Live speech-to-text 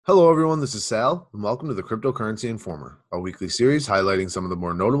Hello, everyone. This is Sal, and welcome to the Cryptocurrency Informer, a weekly series highlighting some of the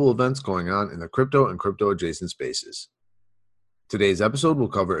more notable events going on in the crypto and crypto adjacent spaces. Today's episode will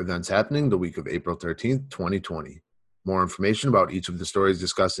cover events happening the week of April 13th, 2020. More information about each of the stories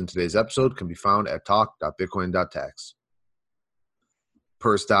discussed in today's episode can be found at talk.bitcoin.tax.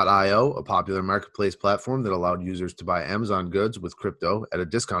 Purse.io, a popular marketplace platform that allowed users to buy Amazon goods with crypto at a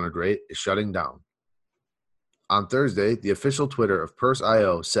discounted rate, is shutting down. On Thursday, the official Twitter of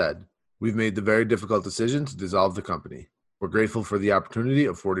Purse.io said, "We've made the very difficult decision to dissolve the company. We're grateful for the opportunity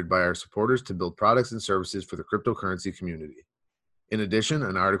afforded by our supporters to build products and services for the cryptocurrency community." In addition,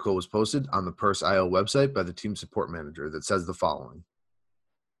 an article was posted on the Purse.io website by the team support manager that says the following.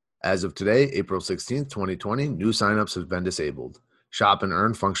 As of today, April 16th, 2020, new signups have been disabled. Shop and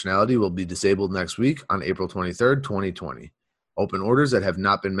earn functionality will be disabled next week on April 23rd, 2020. Open orders that have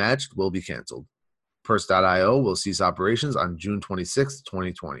not been matched will be canceled. Purse.io will cease operations on June 26,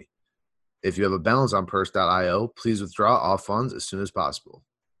 2020. If you have a balance on Purse.io, please withdraw all funds as soon as possible.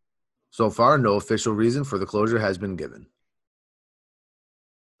 So far, no official reason for the closure has been given.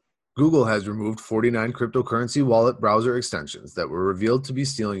 Google has removed 49 cryptocurrency wallet browser extensions that were revealed to be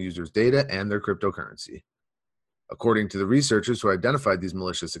stealing users' data and their cryptocurrency. According to the researchers who identified these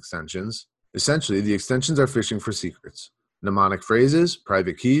malicious extensions, essentially the extensions are phishing for secrets, mnemonic phrases,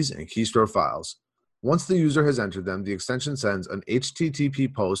 private keys, and key store files. Once the user has entered them, the extension sends an HTTP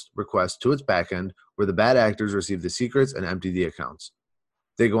post request to its backend where the bad actors receive the secrets and empty the accounts.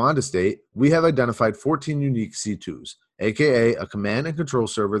 They go on to state, "We have identified 14 unique C2s, aka a command and control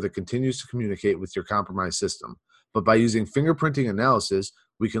server that continues to communicate with your compromised system. But by using fingerprinting analysis,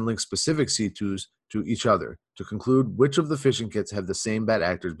 we can link specific C2s to each other to conclude which of the phishing kits have the same bad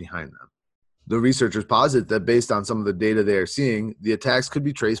actors behind them." The researchers posit that based on some of the data they are seeing, the attacks could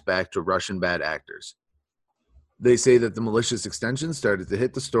be traced back to Russian bad actors. They say that the malicious extensions started to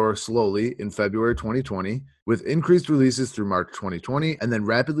hit the store slowly in February 2020, with increased releases through March 2020, and then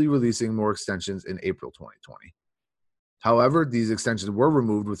rapidly releasing more extensions in April 2020. However, these extensions were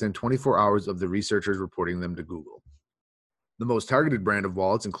removed within 24 hours of the researchers reporting them to Google. The most targeted brand of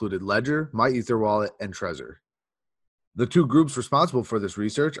wallets included Ledger, MyEtherWallet, and Trezor. The two groups responsible for this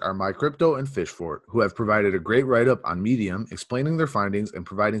research are MyCrypto and Fishfort, who have provided a great write-up on Medium explaining their findings and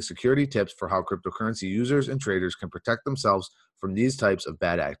providing security tips for how cryptocurrency users and traders can protect themselves from these types of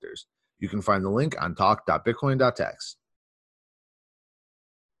bad actors. You can find the link on talk.bitcoin.tax.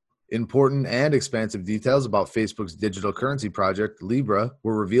 Important and expansive details about Facebook's digital currency project, Libra,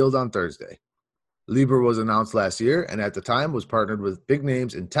 were revealed on Thursday. Libra was announced last year and at the time was partnered with big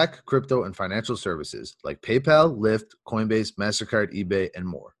names in tech, crypto, and financial services like PayPal, Lyft, Coinbase, MasterCard, eBay, and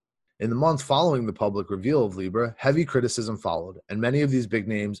more. In the month following the public reveal of Libra, heavy criticism followed, and many of these big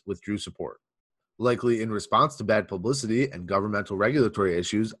names withdrew support. Likely in response to bad publicity and governmental regulatory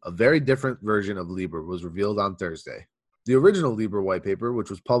issues, a very different version of Libra was revealed on Thursday. The original Libra white paper, which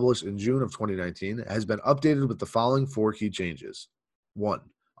was published in June of 2019, has been updated with the following 4 key changes. 1.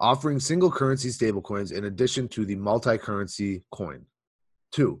 Offering single currency stablecoins in addition to the multi-currency coin.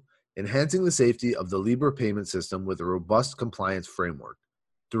 2. Enhancing the safety of the Libra payment system with a robust compliance framework.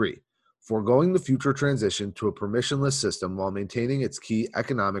 3. Foregoing the future transition to a permissionless system while maintaining its key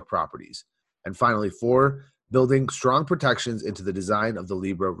economic properties. And finally, 4. Building strong protections into the design of the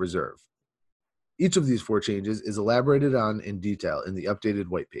Libra reserve. Each of these 4 changes is elaborated on in detail in the updated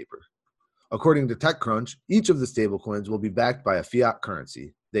white paper. According to TechCrunch, each of the stablecoins will be backed by a fiat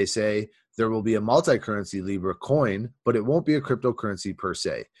currency. They say there will be a multi-currency Libra coin, but it won't be a cryptocurrency per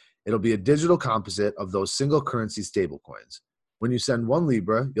se. It'll be a digital composite of those single currency stablecoins. When you send 1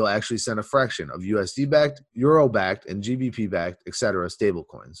 Libra, you'll actually send a fraction of USD-backed, Euro-backed, and GBP-backed, etc.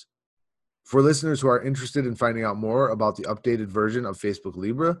 stablecoins. For listeners who are interested in finding out more about the updated version of Facebook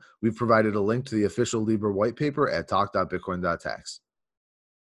Libra, we've provided a link to the official Libra white paper at talk.bitcoin.tax.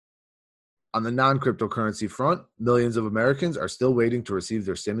 On the non-cryptocurrency front, millions of Americans are still waiting to receive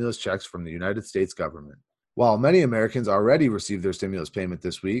their stimulus checks from the United States government. While many Americans already received their stimulus payment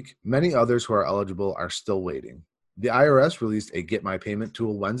this week, many others who are eligible are still waiting. The IRS released a Get My Payment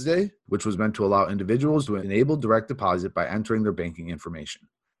tool Wednesday, which was meant to allow individuals to enable direct deposit by entering their banking information.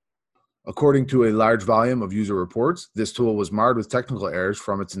 According to a large volume of user reports, this tool was marred with technical errors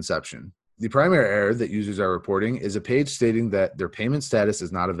from its inception. The primary error that users are reporting is a page stating that their payment status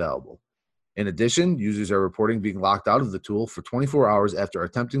is not available. In addition, users are reporting being locked out of the tool for 24 hours after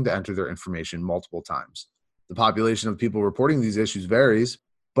attempting to enter their information multiple times. The population of people reporting these issues varies,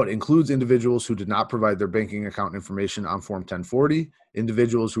 but includes individuals who did not provide their banking account information on Form 1040,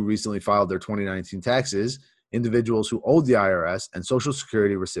 individuals who recently filed their 2019 taxes, individuals who owed the IRS, and Social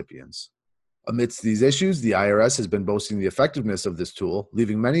Security recipients. Amidst these issues, the IRS has been boasting the effectiveness of this tool,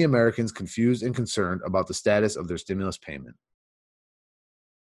 leaving many Americans confused and concerned about the status of their stimulus payment.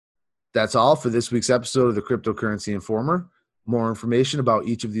 That's all for this week's episode of the Cryptocurrency Informer. More information about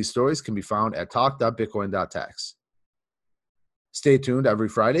each of these stories can be found at talk.bitcoin.tax. Stay tuned every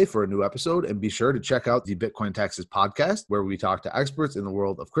Friday for a new episode, and be sure to check out the Bitcoin Taxes podcast, where we talk to experts in the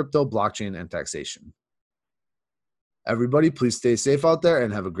world of crypto, blockchain, and taxation. Everybody, please stay safe out there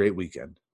and have a great weekend.